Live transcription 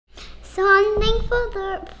So I'm thankful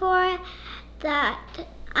for that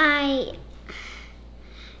I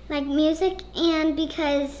like music, and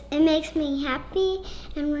because it makes me happy,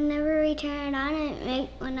 and whenever we turn it on,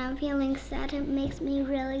 when I'm feeling sad, it makes me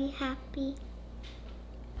really happy.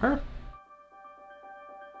 Perfect.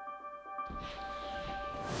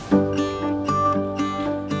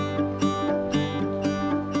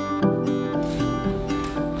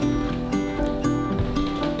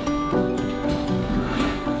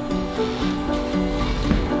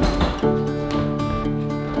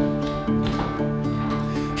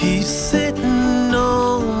 He's sitting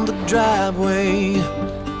on the driveway,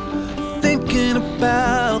 thinking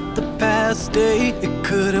about the past day. It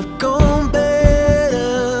could have gone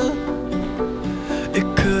better. It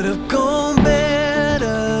could have gone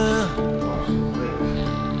better.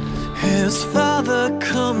 His father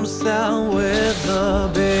comes out with a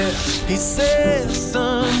beer. He says,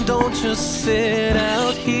 son, don't just sit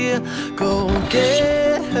out here. Go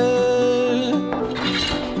get her.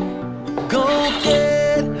 Go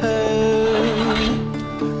get her.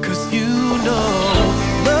 'Cause you know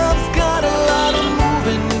love's got a lot of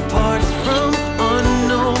moving parts, from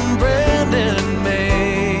unknown brand and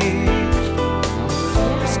made.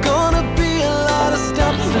 There's gonna be a lot of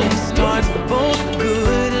stops and starts, both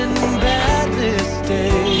good and bad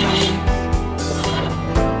mistakes.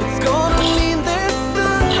 It's gonna mean there's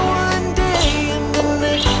sun one day and the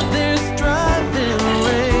next there's driving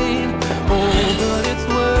rain. Oh, but it's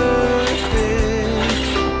worth it.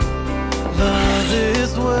 Love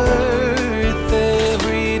is worth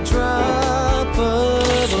every drop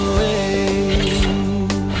of rain.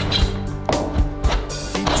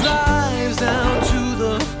 He drives out to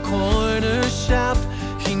the corner shop.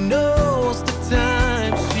 He knows the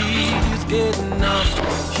time she's getting off.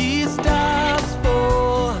 He stops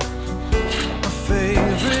for her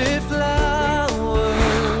favorite flowers.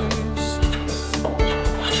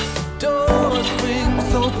 Door swings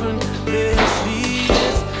open, there she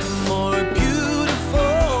is, more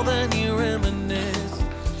beautiful than you reminisce.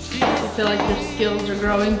 I feel like your skills are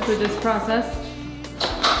growing through this process.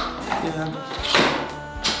 Yeah.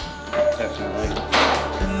 Definitely.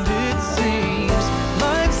 And it seems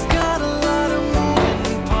life's got a lot of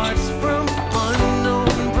moving parts, from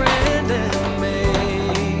unknown brand and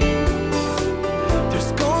made.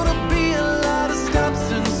 There's gonna be a lot of stops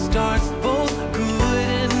and starts, both good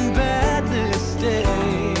and bad mistakes.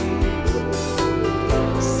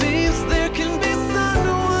 Seems there can be sun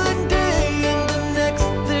one day and the next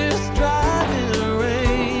there's driving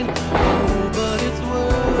rain. Oh, but it's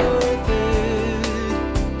worth it.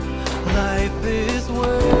 Life is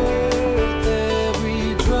worth every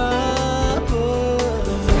drop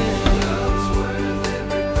of rain. Love's worth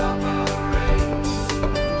every drop of rain.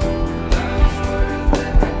 Love's worth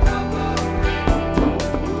every drop of rain.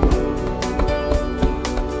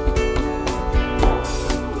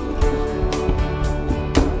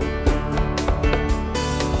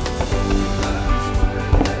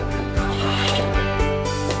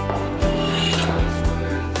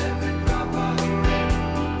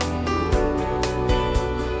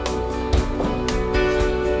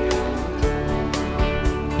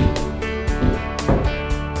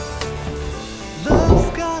 Love's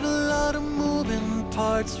got a lot of moving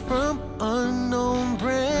parts, from unknown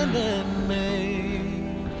brand and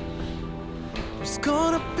made. There's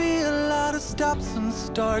gonna be a lot of stops and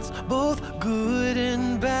starts, both good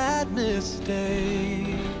and bad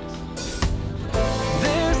mistakes.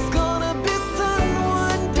 There's gonna be sun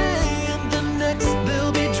one day and the next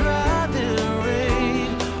there'll be driving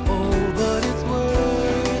rain. Oh, but it's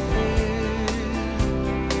worth it.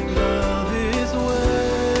 Love is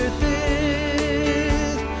worth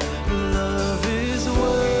it. Love is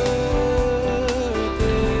worth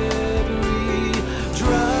every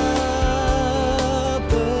drop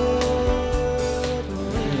of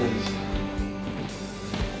rain.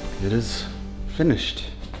 It is finished.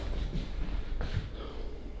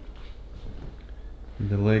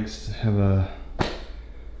 The legs have a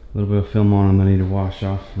little bit of film on them I need to wash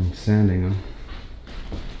off from sanding them.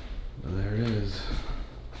 But there it is.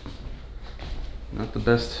 Not the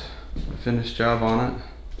best finished job on it.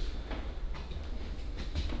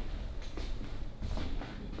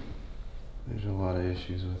 There's a lot of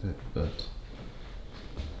issues with it, but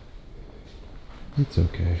it's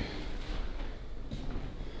okay.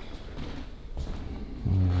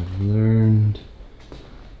 I've learned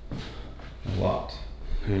a lot,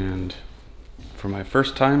 and for my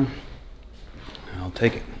first time, I'll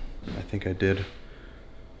take it. I think I did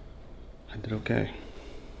okay.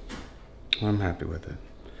 I'm happy with it.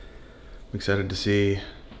 I'm excited to see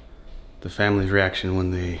the family's reaction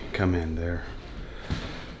when they come in. They're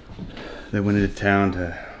they went into town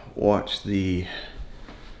to watch the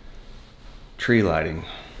tree lighting.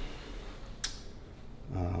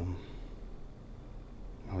 I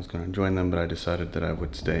was going to join them, but I decided that I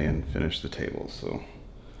would stay and finish the table. So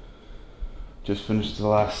just finished the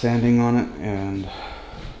last sanding on it, and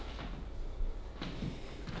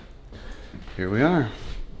here we are.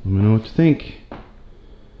 Let me know what you think. I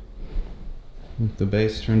think the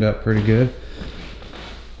base turned out pretty good.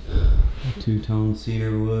 Two-tone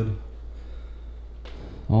cedar wood.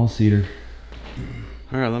 All cedar.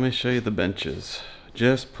 Alright, let me show you the benches.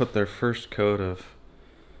 Just put their first coat of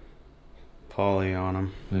poly on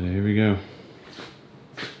them. But here we go.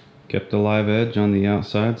 Kept a live edge on the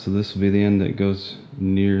outside, so this will be the end that goes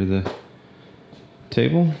near the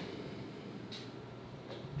table.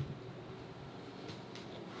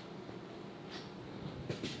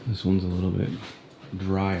 This one's a little bit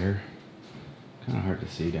drier. Kind of hard to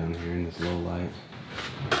see down here in this low light.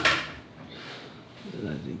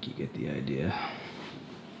 But I think you get the idea.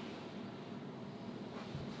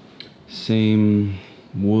 Same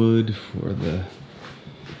wood for the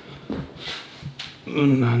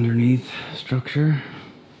underneath structure.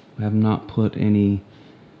 I have not put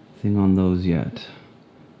anything on those yet.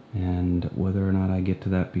 And whether or not I get to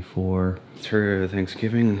that before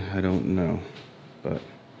Thanksgiving, I don't know. But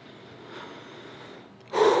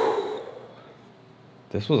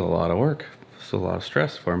this was a lot of work. This was a lot of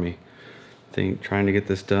stress for me. Trying to get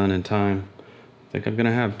this done in time. I think I'm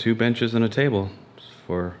gonna have 2 benches and a table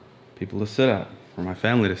for people to sit at, for my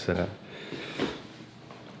family to sit at.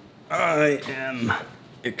 I am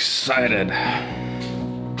excited.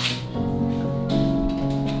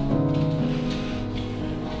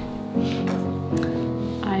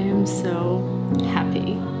 I am so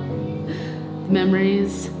happy. The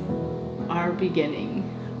memories are beginning.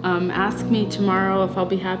 Ask me tomorrow if I'll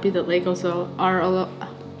be happy that Legos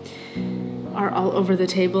are all over the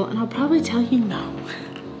table, and I'll probably tell you no.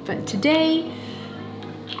 But today,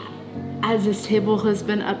 as this table has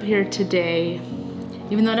been up here today,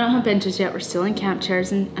 even though I don't have benches yet, we're still in camp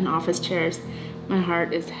chairs and office chairs, my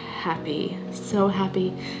heart is happy, so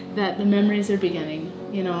happy that the memories are beginning.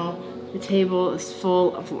 You know, the table is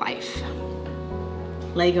full of life.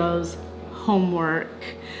 Legos, homework,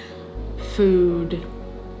 food.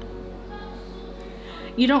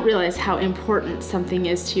 You don't realize how important something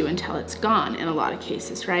is to you until it's gone in a lot of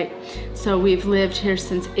cases, right? So we've lived here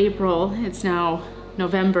since April. It's now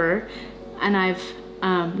November, and I've,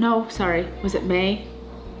 no, sorry, was it May?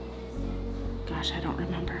 Gosh, I don't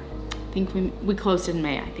remember. I think we closed in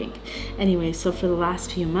May, I think. Anyway, so for the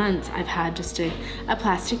last few months, I've had just a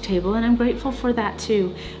plastic table, and I'm grateful for that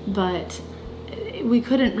too. But we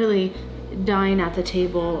couldn't really dine at the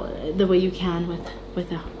table the way you can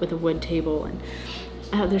with a wood table. And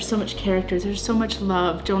there's so much character, there's so much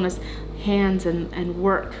love. Jonah's hands and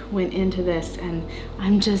work went into this, and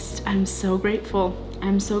I'm so grateful.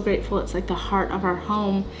 I'm so grateful. It's like the heart of our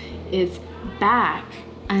home is back,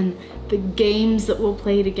 and the games that we'll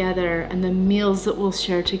play together and the meals that we'll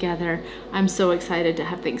share together. I'm so excited to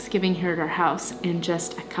have Thanksgiving here at our house in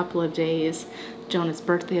just a couple of days. Jonah's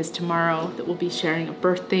birthday is tomorrow, that we'll be sharing a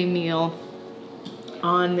birthday meal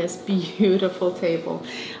on this beautiful table.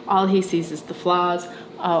 All he sees is the flaws.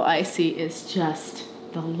 All I see is just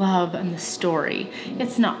the love and the story.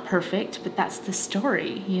 It's not perfect, but that's the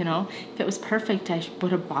story, you know? If it was perfect, I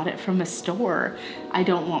would have bought it from a store. I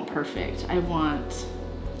don't want perfect. I want,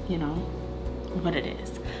 you know, what it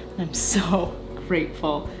is. And I'm so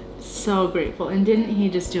grateful, so grateful. And didn't he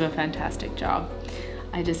just do a fantastic job?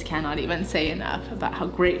 I just cannot even say enough about how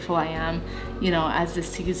grateful I am, you know, as the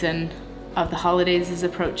season of the holidays is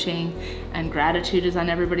approaching and gratitude is on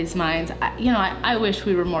everybody's minds. I wish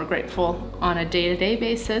we were more grateful on a day-to-day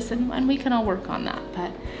basis, and we can all work on that, but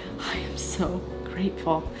I am so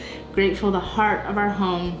grateful. Grateful the heart of our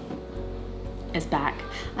home is back.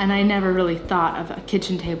 And I never really thought of a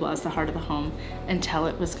kitchen table as the heart of the home until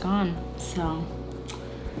it was gone. So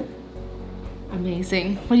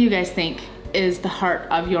amazing. What do you guys think is the heart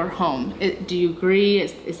of your home? Do you agree?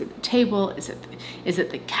 Is it the table? Is it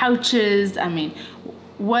the couches? I mean,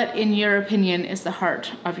 what in your opinion is the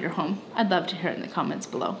heart of your home? I'd love to hear it in the comments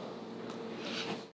below.